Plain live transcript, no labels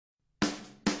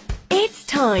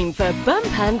time for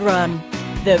Bump and Run,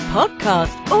 the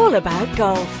podcast all about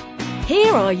golf.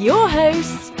 Here are your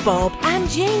hosts, Bob and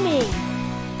Jamie.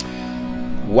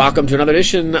 Welcome to another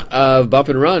edition of Bump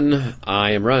and Run.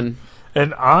 I am Run.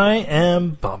 And I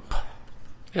am Bump.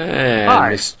 And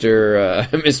Hi.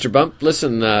 Mr. Bump,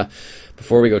 listen,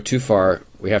 before we go too far,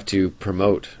 we have to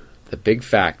promote the big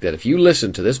fact that if you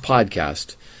listen to this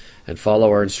podcast and follow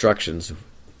our instructions,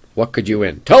 what could you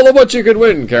win? Tell them what you could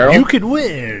win, Carol. You could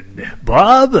win,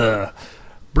 Bob, a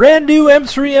brand new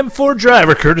M3, M4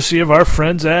 driver, courtesy of our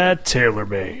friends at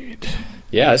TaylorMade.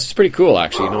 Yeah, this is pretty cool,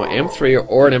 actually. You know, M3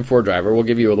 or an M4 driver. We'll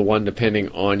give you the one depending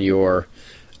on your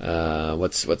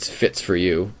what's fits for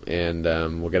you, and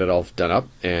we'll get it all done up,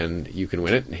 and you can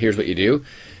win it. And here's what you do.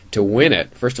 To win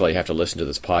it, first of all, you have to listen to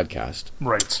this podcast.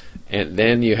 Right. And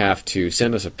then you have to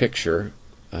send us a picture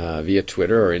via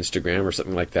Twitter or Instagram or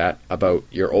something like that about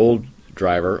your old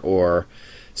driver or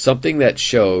something that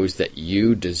shows that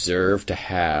you deserve to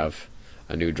have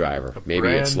a new driver. Maybe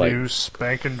it's like brand new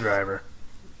spanking driver.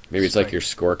 Maybe it's like your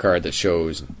scorecard that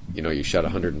shows, you know, you shot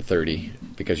 130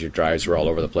 because your drives were all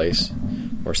over the place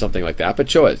or something like that. But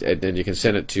show it, and then you can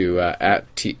send it to at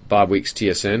Bob Weeks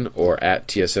TSN or at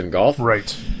TSN Golf.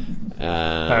 Right.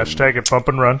 Hashtag it Bump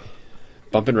and Run.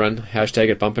 Bump and Run. Hashtag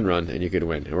it Bump and Run, and you could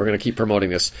win. And we're going to keep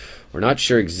promoting this. We're not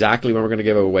sure exactly when we're going to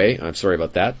give it away. I'm sorry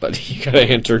about that, but you got to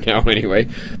enter now anyway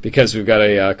because we've got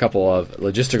a couple of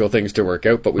logistical things to work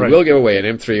out. But we will give away an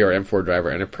M3 or M4 driver,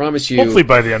 and I promise you... Hopefully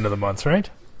by the end of the month, right?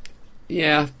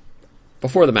 Yeah,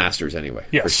 before the Masters anyway.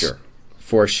 Yes.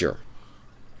 For sure.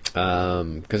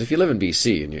 Because if you live in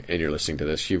BC and you're listening to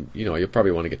this, you'll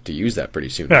probably want to get to use that pretty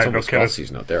soon. Yeah, it's almost golf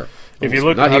season out there. If you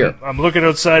look, not here. I'm looking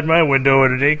outside my window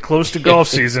and it ain't close to golf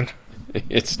season.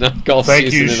 It's not golf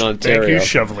season in Ontario. Thank you,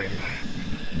 shoveling.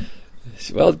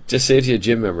 Well, just saves you a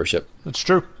gym membership. It's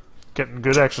true. Getting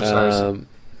good exercise.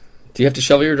 Do you have to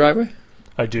shovel your driveway?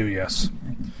 I do, yes.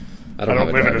 I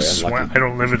don't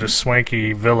live in a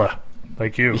swanky villa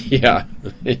like you. Yeah,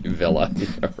 villa.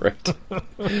 Yeah, right.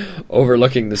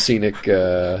 Overlooking the scenic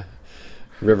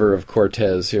river of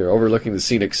Cortez here, overlooking the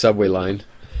scenic subway line.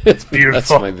 It's beautiful. That's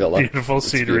my villa. Beautiful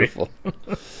scenery. Beautiful.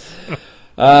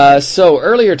 So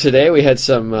earlier today we had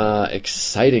some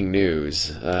exciting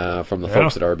news from the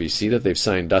folks at RBC that they've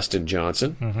signed Dustin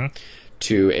Johnson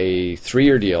to a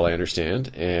 3-year deal, I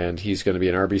understand, and he's going to be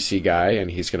an RBC guy,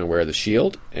 and he's going to wear the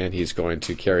shield, and he's going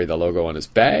to carry the logo on his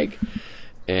bag,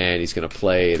 and he's going to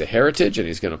play the Heritage, and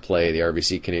he's going to play the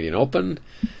RBC Canadian Open,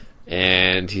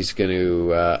 and he's going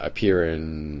to appear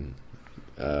in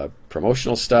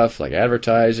promotional stuff like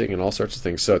advertising and all sorts of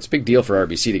things. So it's a big deal for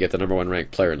RBC to get the number 1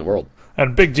 ranked player in the world.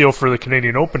 And big deal for the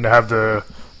Canadian Open to have the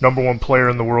number 1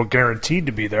 player in the world guaranteed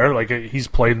to be there, like he's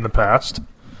played in the past.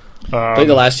 Played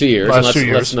the last 2 years.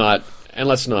 Let's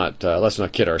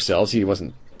not kid ourselves. He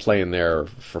wasn't playing there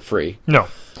for free. No,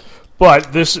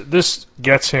 but this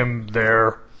gets him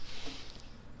there.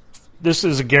 This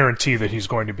is a guarantee that he's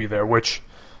going to be there. Which,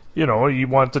 you know, you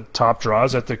want the top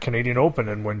draws at the Canadian Open,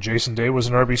 and when Jason Day was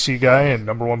an RBC guy and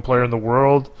number 1 player in the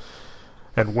world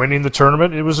and winning the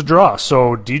tournament, it was a draw.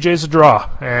 So DJ's a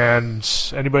draw, and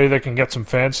anybody that can get some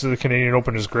fans to the Canadian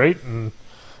Open is great, and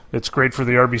it's great for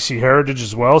the RBC Heritage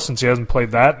as well, since he hasn't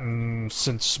played that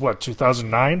since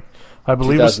 2009, I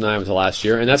believe. 2009 was the last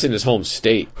year, and that's in his home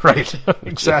state. Right,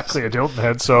 exactly, at Hilton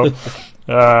Head. So,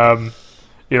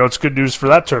 it's good news for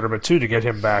that tournament too to get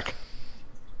him back.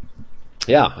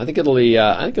 Yeah, I think it'll be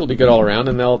good all around,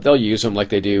 and they'll use him like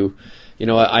they do. You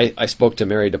know, I spoke to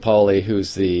Mary DePauli,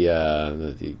 who's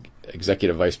the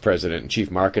executive vice president and chief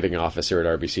marketing officer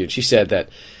at RBC, and she said that,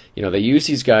 you know, they use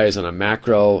these guys on a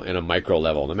macro and a micro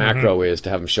level. The macro is to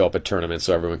have them show up at tournaments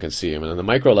so everyone can see them, and then the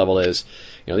micro level is,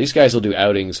 you know, these guys will do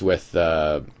outings with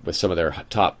some of their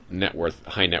top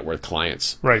high net worth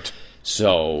clients. Right.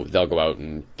 So they'll go out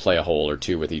and play a hole or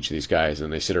two with each of these guys,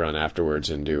 and they sit around afterwards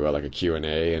and do like a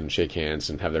Q&A and shake hands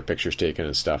and have their pictures taken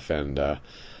and stuff. And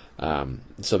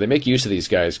so they make use of these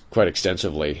guys quite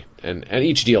extensively, and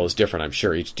each deal is different. I'm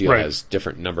sure each deal has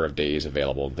different number of days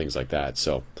available and things like that.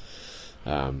 So.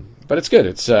 But it's good.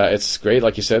 It's great.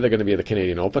 Like you said, they're going to be at the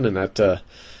Canadian Open, and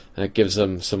that gives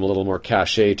them some little more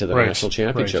cachet to the national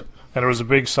championship. Right. And it was a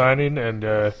big signing, and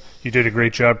you did a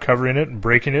great job covering it and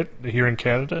breaking it here in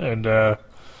Canada. And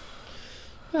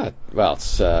well,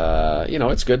 it's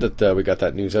it's good that we got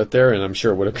that news out there, and I'm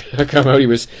sure it would have come out.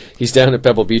 He's down at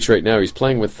Pebble Beach right now. He's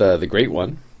playing with the Great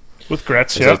One, with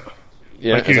Gretz. Like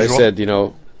as I said, you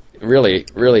know, really,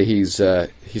 he's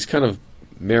kind of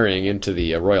marrying into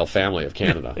the royal family of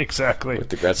Canada. Exactly. With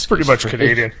the Gretzky. It's pretty much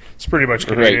Canadian. It's pretty much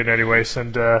Canadian, anyways.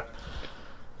 And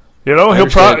he'll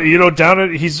probably, down at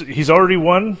he's already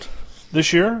won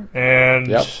this year, and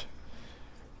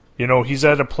he's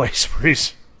at a place where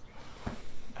he's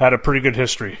had a pretty good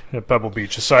history at Pebble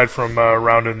Beach, aside from a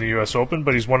round in the U.S. Open,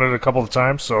 but he's won it a couple of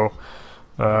times, so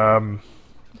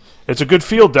it's a good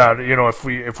field down. If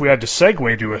we had to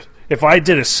segue to it, if I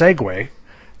did a segue,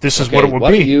 this is what it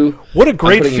would be. What a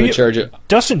great field.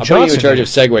 Dustin Johnson. I'm putting you in charge of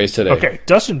segues today. Okay,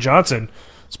 Dustin Johnson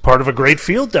is part of a great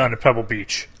field down at Pebble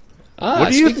Beach.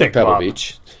 What do you think, Pebble Bob?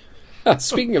 Beach?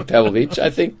 Speaking of Pebble Beach, I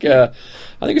think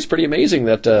it's pretty amazing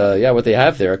that what they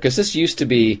have there, because this used to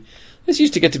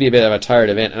get to be a bit of a tired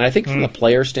event, and I think from the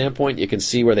player standpoint, you can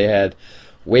see where they had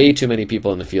way too many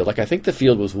people in the field. Like, I think the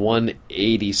field was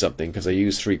 180 something because they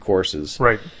used 3 courses,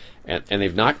 right? And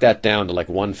they've knocked that down to like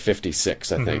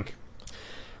 156, I think.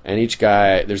 And each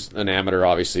guy, there's an amateur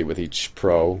obviously with each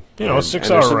pro.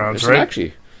 6-hour rounds,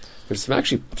 right? There's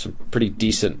some pretty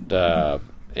decent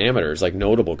amateurs, like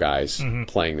notable guys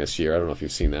playing this year. I don't know if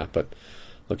you've seen that, but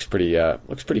looks pretty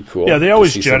cool. Yeah, they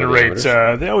always generate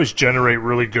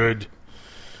really good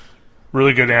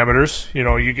amateurs.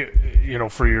 You get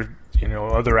for your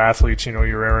other athletes.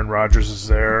 Your Aaron Rodgers is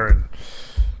there, and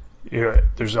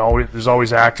there's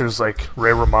always actors like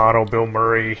Ray Romano, Bill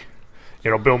Murray.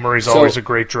 Bill Murray's always a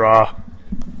great draw.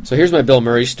 So here's my Bill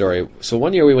Murray story. So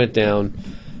one year we went down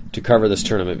to cover this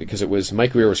tournament because it was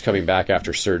Mike Weir was coming back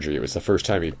after surgery. It was the first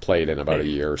time he'd played in about a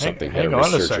year or something. Hang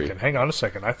on a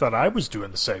second. I thought I was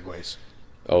doing the segues.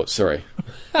 Oh, sorry.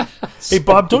 Hey,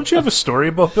 Bob, don't you have a story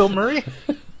about Bill Murray?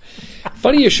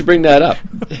 Funny you should bring that up.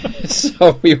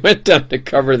 So we went down to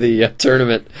cover the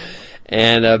tournament,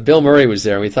 and Bill Murray was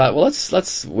there, and we thought, well,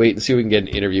 let's wait and see if we can get an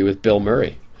interview with Bill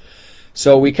Murray.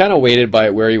 So we kind of waited by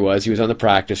where he was. He was on the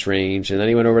practice range, and then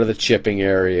he went over to the chipping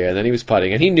area, and then he was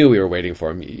putting, and he knew we were waiting for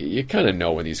him. You kind of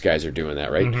know when these guys are doing that,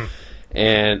 right?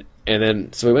 And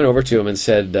then so we went over to him and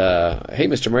said, "Hey,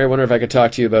 Mr. Murray, I wonder if I could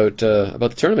talk to you about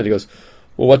the tournament." He goes,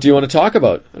 "Well, what do you want to talk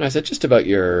about?" And I said, "Just about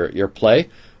your play."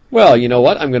 "Well, you know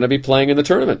what? I'm going to be playing in the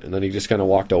tournament." And then he just kind of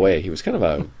walked away. He was kind of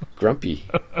a grumpy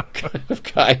kind of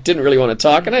guy. Didn't really want to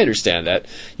talk, and I understand that.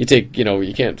 You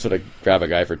can't sort of grab a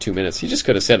guy for 2 minutes. He just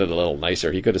could have said it a little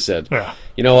nicer. He could have said,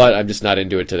 "You know what? I'm just not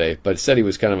into it today." But instead, he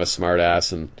was kind of a smart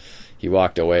ass, and he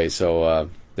walked away. So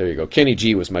there you go. Kenny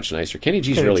G was much nicer. Kenny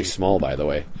G's really small, by the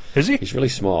way. Is he? He's really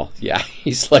small. Yeah,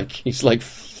 he's like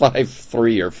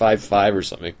 5'3" or 5'5" or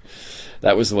something.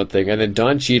 That was the one thing. And then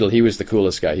Don Cheadle, he was the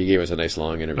coolest guy. He gave us a nice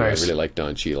long interview. Nice. I really like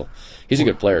Don Cheadle. He's a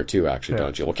good player too, actually.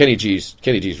 Don Cheadle. Well, Kenny G's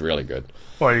really good.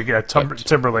 Well, you got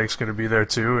Timberlake's going to be there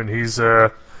too, and he's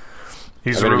a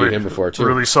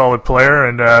really solid player.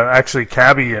 And actually,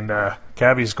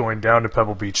 Cabby's going down to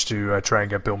Pebble Beach to try and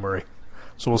get Bill Murray.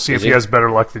 So we'll see if he has better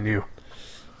luck than you.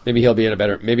 Maybe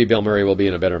Bill Murray will be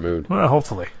in a better mood. Well,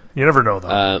 hopefully. You never know,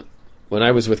 though. When I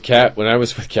was with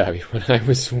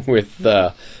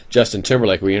Justin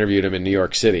Timberlake, we interviewed him in New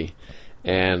York City,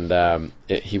 and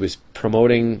he was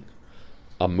promoting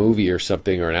a movie or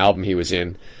something or an album he was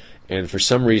in, and for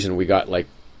some reason we got the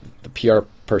PR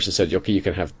person said, "Okay, you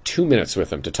can have 2 minutes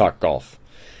with him to talk golf,"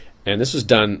 and this was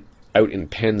done out in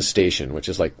Penn Station, which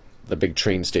is like the big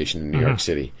train station in New York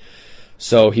City.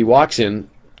 So he walks in,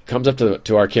 comes up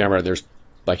to our camera, and there's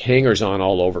like hangers on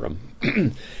all over him,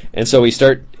 and so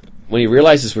when he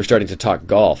realizes we're starting to talk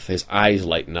golf, his eyes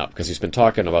lighten up because he's been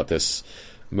talking about this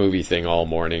movie thing all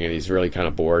morning, and he's really kind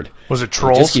of bored. Was it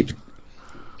Trolls?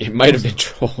 It might have been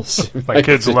Trolls. My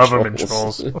kids love him in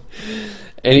Trolls. and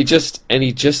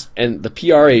the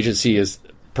PR agency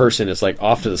person is like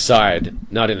off to the side,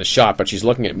 not in the shot, but she's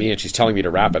looking at me and she's telling me to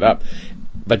wrap it up.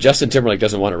 But Justin Timberlake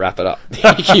doesn't want to wrap it up.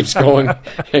 He keeps going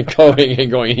and going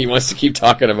and going. He wants to keep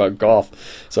talking about golf.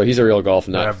 So he's a real golf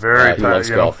nut. Yeah, he loves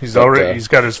golf. He's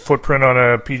got his footprint on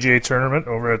a PGA tournament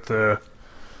over at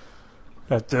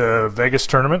the Vegas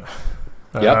tournament.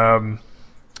 Yep.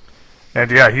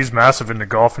 And he's massive into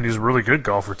golf, and he's a really good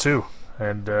golfer too.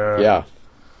 And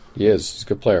he is. He's a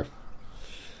good player.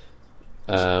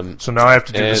 So now I have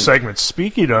to do the segment.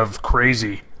 Speaking of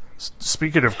crazy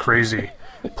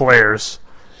players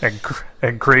and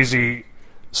crazy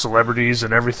celebrities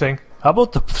and everything, how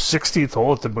about the 16th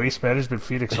hole at the Waste Management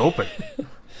Phoenix Open?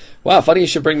 Wow, funny you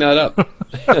should bring that up.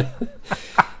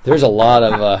 There's a lot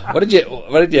of what did you?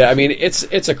 I mean,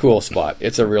 it's a cool spot.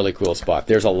 It's a really cool spot.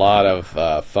 There's a lot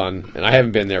of fun, and I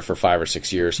haven't been there for 5 or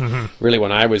 6 years. Really,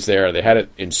 when I was there, they had it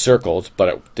encircled,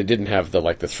 but they didn't have the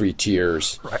 3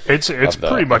 tiers. Right. It's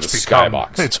pretty much become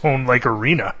its own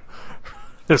arena,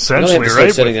 essentially. They have to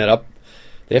start setting that up.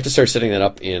 They have to start setting that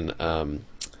up in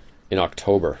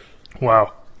October.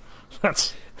 Wow,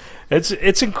 it's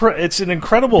an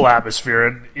incredible atmosphere,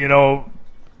 and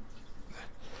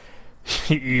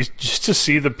you just to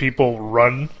see the people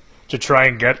run to try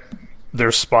and get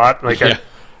their spot. Like,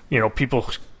 people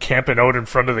camping out in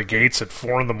front of the gates at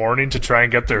 4 a.m. to try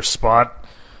and get their spot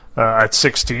at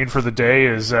 16 for the day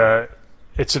is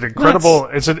it's an incredible.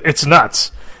 Nuts. It's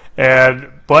nuts,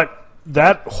 but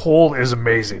that hole is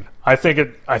amazing. I think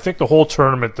the whole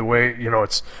tournament, the way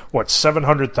it's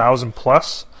 700,000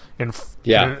 plus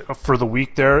for the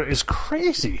week there is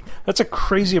crazy. That's a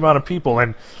crazy amount of people,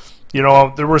 and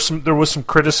there was some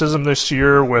criticism this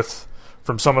year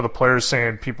from some of the players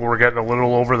saying people were getting a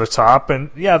little over the top,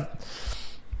 and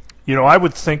I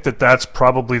would think that that's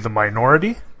probably the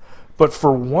minority, but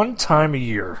for one time a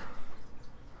year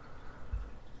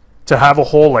to have a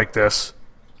hole like this,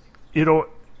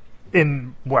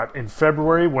 in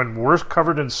February when we're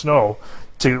covered in snow,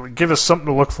 to give us something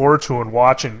to look forward to and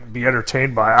watch and be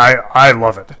entertained by, I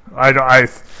love it.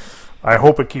 I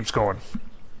hope it keeps going.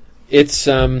 It's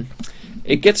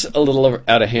it gets a little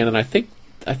out of hand, and I think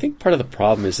part of the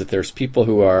problem is that there's people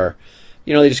who are,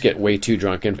 they just get way too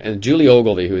drunk. And Julie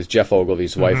Ogilvy, who is Jeff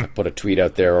Ogilvy's wife, put a tweet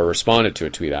out there, or responded to a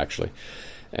tweet actually,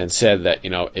 and said that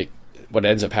what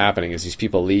ends up happening is these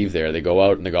people leave there, they go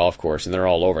out in the golf course, and they're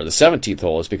all over. The 17th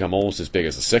hole has become almost as big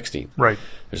as the 16th. Right.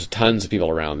 There's tons of people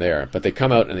around there, but they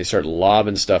come out and they start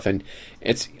lobbing stuff, and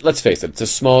let's face it, it's a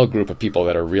small group of people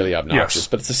that are really obnoxious. Yes.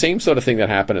 But it's the same sort of thing that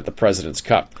happened at the President's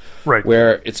Cup, right?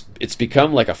 Where it's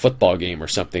become like a football game or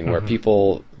something, where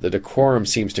the decorum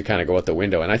seems to kind of go out the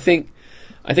window, and I think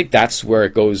that's where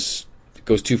it goes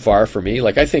too far for me.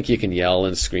 Like, I think you can yell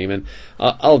and scream, and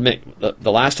I'll admit,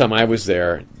 the last time I was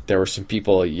there were some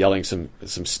people yelling some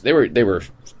they were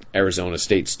Arizona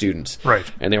State students, right?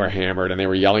 And they were hammered, and they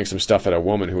were yelling some stuff at a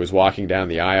woman who was walking down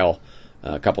the aisle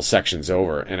a couple sections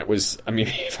over, and it was,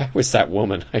 if I was that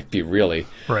woman, I'd be really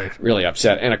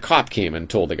upset. And a cop came and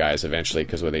told the guys eventually,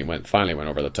 because when they finally went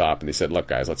over the top, and they said, "Look,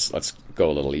 guys, let's go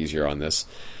a little easier on this,"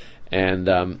 and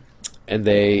they, and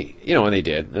they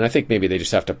did. And I think maybe they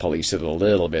just have to police it a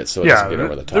little bit so it doesn't get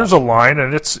over the top. There's a line,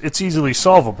 and it's easily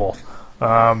solvable.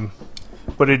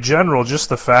 But in general, just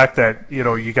the fact that,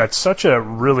 you got such a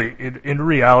really, in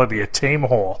reality, a tame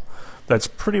hole that's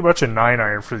pretty much a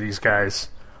 9-iron for these guys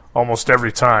almost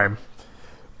every time.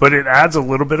 But it adds there's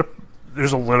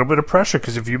a little bit of pressure,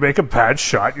 because if you make a bad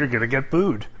shot, you're going to get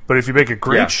booed. But if you make a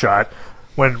great shot,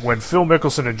 when Phil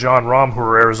Mickelson and John Rahm, who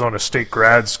are Arizona State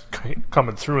grads,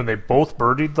 coming through, and they both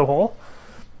birdied the hole,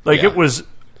 it was,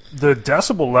 the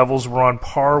decibel levels were on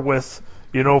par with,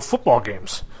 football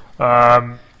games.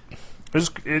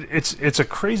 It's a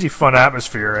crazy fun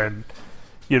atmosphere, and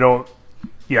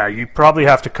you probably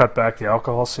have to cut back the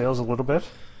alcohol sales a little bit,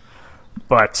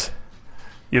 but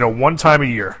one time a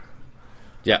year.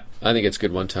 Yeah, I think it's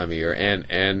good one time a year,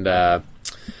 and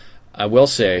I will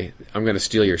say, I'm going to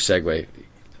steal your segue,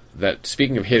 that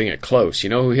speaking of hitting it close, you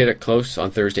know who hit it close on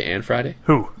Thursday and Friday?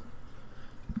 Who?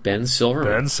 Ben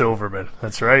Silverman. Ben Silverman,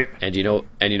 that's right. And you know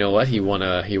what? He won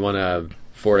a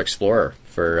Ford Explorer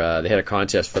for. They had a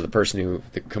contest for the person who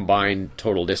the combined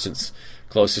total distance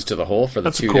closest to the hole for the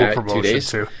that's 2 days.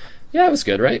 Too. Yeah, it was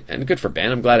good, right? And good for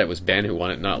Ben. I'm glad it was Ben who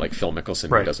won it, not like Phil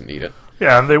Mickelson who doesn't need it.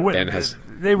 Yeah, and they win.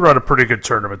 They run a pretty good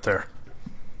tournament there.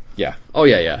 Yeah. Oh,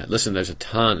 yeah. Listen, there's a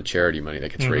ton of charity money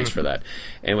that gets raised for that.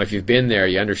 And if you've been there,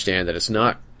 you understand that it's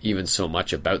not even so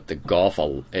much about the golf.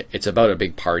 It's about a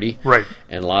big party. Right.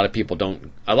 And a lot of people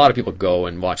go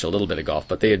and watch a little bit of golf,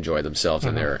 but they enjoy themselves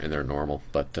and they're normal.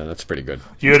 But that's pretty good.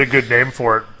 You had a good name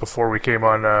for it before we came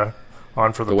on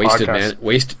for the podcast.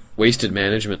 Wasted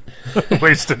Management.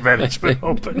 Wasted Management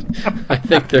Open. I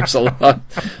think there's a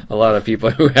lot of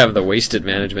people who have the Wasted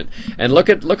Management. And look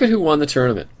at who won the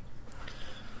tournament.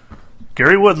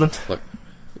 Gary Woodland. Look,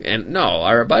 and no,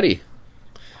 our buddy,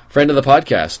 friend of the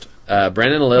podcast,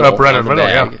 Brennan Little. Brennan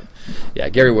Little, yeah.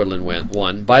 Gary Woodland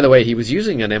won. By the way, he was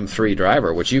using an M3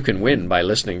 driver, which you can win by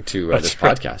listening to this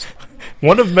podcast.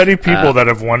 One of many people that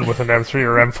have won with an M3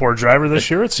 or M4 driver this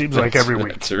year. It seems like every week.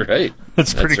 That's right.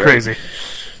 It's pretty crazy.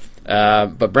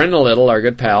 But Brendan Little, our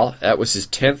good pal, that was his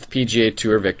 10th PGA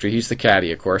Tour victory. He's the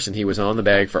caddy, of course, and he was on the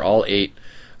bag for all 8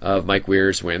 of Mike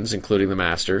Weir's wins, including the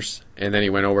Masters. And then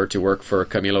he went over to work for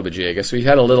Camilo Villegas. So he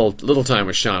had a little time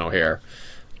with Sean O'Hare.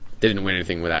 Didn't win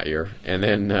anything with that year. And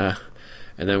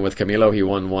then with Camilo, he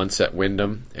won once at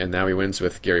Wyndham, and now he wins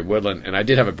with Gary Woodland. And I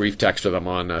did have a brief text with him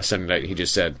on Sunday night. He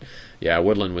just said, "Yeah,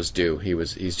 Woodland was due.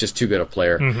 He's just too good a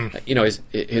player."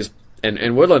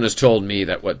 And Woodland has told me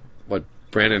that what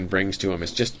Brandon brings to him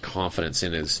is just confidence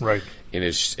in his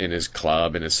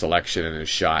club, in his selection, and his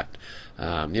shot.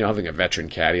 Having a veteran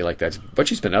caddy like that, but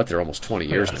he's been out there almost 20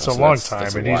 years now. It's a long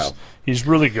time, and he's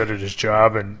really good at his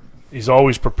job, and he's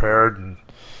always prepared. And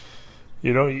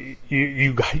You know,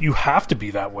 you have to be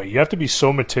that way. You have to be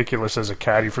so meticulous as a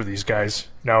caddy for these guys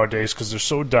nowadays because they're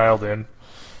so dialed in.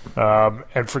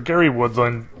 And for Gary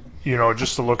Woodland, you know,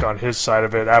 just to look on his side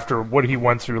of it, after what he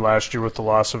went through last year with the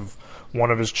loss of one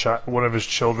of his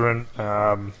children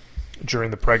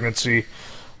during the pregnancy,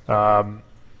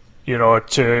 you know,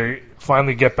 to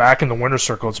finally get back in the winner's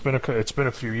circle, it's been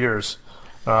a few years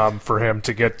for him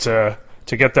to get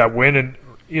that win, and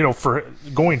you know, for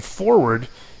going forward.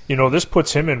 You know, this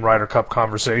puts him in Ryder Cup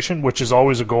conversation, which is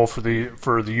always a goal for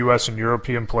the U.S. and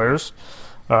European players.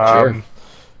 Sure.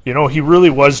 You know, he really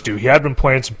was due. He had been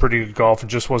playing some pretty good golf and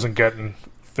just wasn't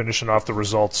finishing off the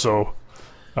results. So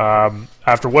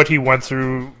after what he went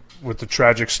through with the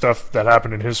tragic stuff that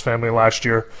happened in his family last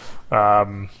year,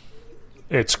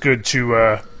 it's good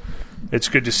to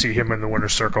see him in the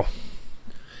winner's circle.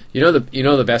 You know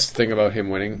the best thing about him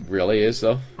winning really is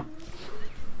though.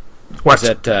 What? Is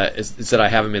that I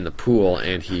have him in the pool,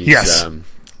 and he's yes.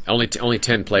 Only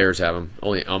 10 players have him.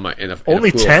 Only in a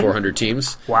only pool 10? of 400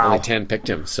 teams. Wow. Only 10 picked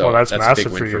him. So that's a big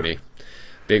massive win for me.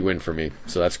 Big win for me.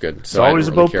 So that's good. It's always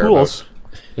about pools.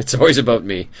 It's always about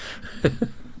me.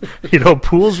 You know,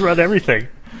 pools run everything.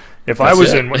 If I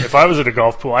was at a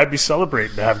golf pool, I'd be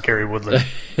celebrating to have Gary Woodland.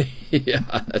 Yeah,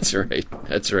 that's right.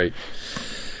 That's right.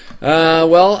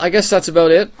 Well, I guess that's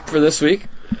about it for this week.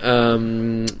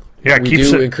 Yeah,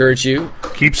 we encourage you.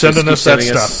 Keep sending us that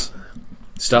stuff.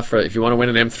 Stuff for if you want to win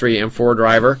an M3, M4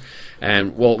 driver,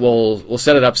 and we'll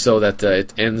set it up so that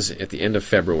it ends at the end of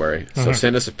February. So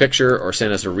send us a picture or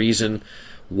send us a reason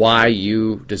why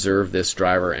you deserve this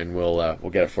driver, and we'll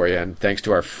get it for you. And thanks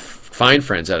to our fine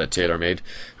friends out at TaylorMade,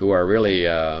 who are really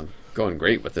going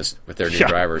great with their new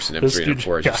drivers in M3 and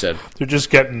M4, as you said. They're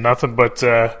just getting nothing but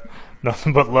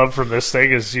love from this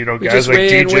thing. Is guys like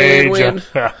win, DJ, win.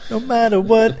 No matter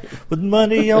what, with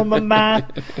money on my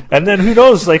mind. And then who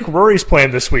knows? Like Rory's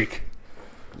playing this week.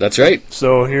 That's right.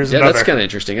 So here's another. That's kind of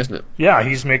interesting, isn't it? Yeah,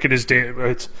 he's making his day.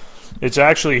 It's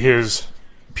actually his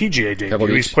PGA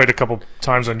debut. He's played a couple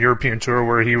times on European Tour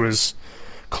where he was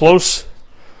close,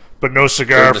 but no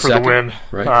cigar for the win.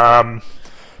 Right.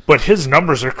 But his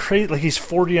numbers are crazy. Like he's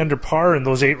 40 under par in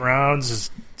those 8 rounds. His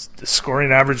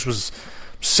scoring average was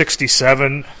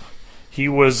 67. He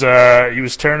was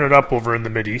tearing it up over in the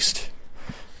Mideast.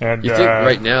 And you'd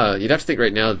have to think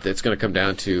right now that it's going to come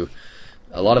down to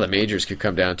a lot of the majors could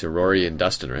come down to Rory and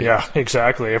Dustin, right? Yeah,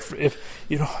 exactly. If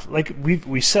you know, like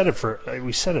we said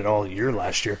it all year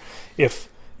last year. If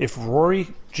Rory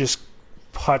just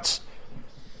putts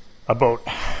about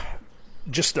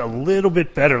just a little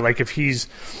bit better, like if he's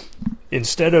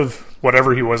instead of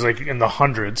whatever he was like in the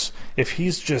hundreds, if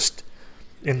he's just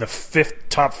in the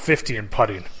top 50 in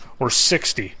putting or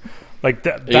 60, like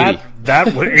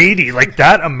that would 80, like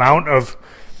that amount of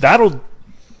that'll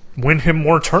win him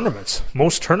more tournaments,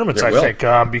 most tournaments, I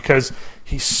think, because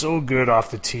he's so good off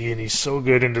the tee and he's so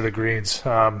good into the greens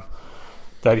that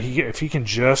if he can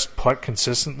just putt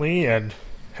consistently and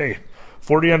hey,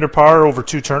 40 under par over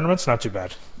 2 tournaments, not too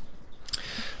bad.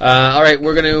 All right,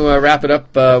 we're going to wrap it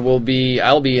up. I'll be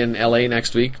in LA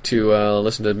next week to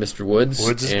listen to Mr. Woods.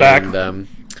 Woods is back.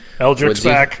 Eldrick's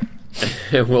back.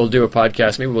 We'll do a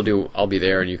podcast. Maybe I'll be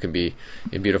there, and you can be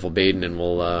in beautiful Baden, and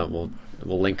we'll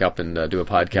link up and do a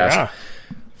podcast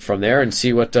from there and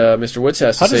see what Mr. Woods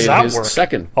has to say in his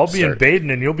second. I'll be in Baden,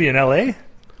 and you'll be in LA.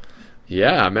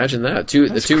 Yeah, imagine that.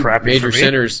 The two major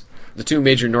centers. The 2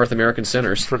 major North American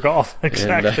centers for golf,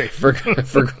 exactly. And,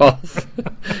 for golf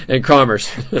and commerce.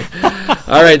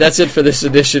 All right, that's it for this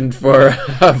edition for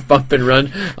Bump and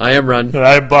Run. I am Run. And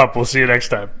I am Bump. We'll see you next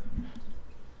time.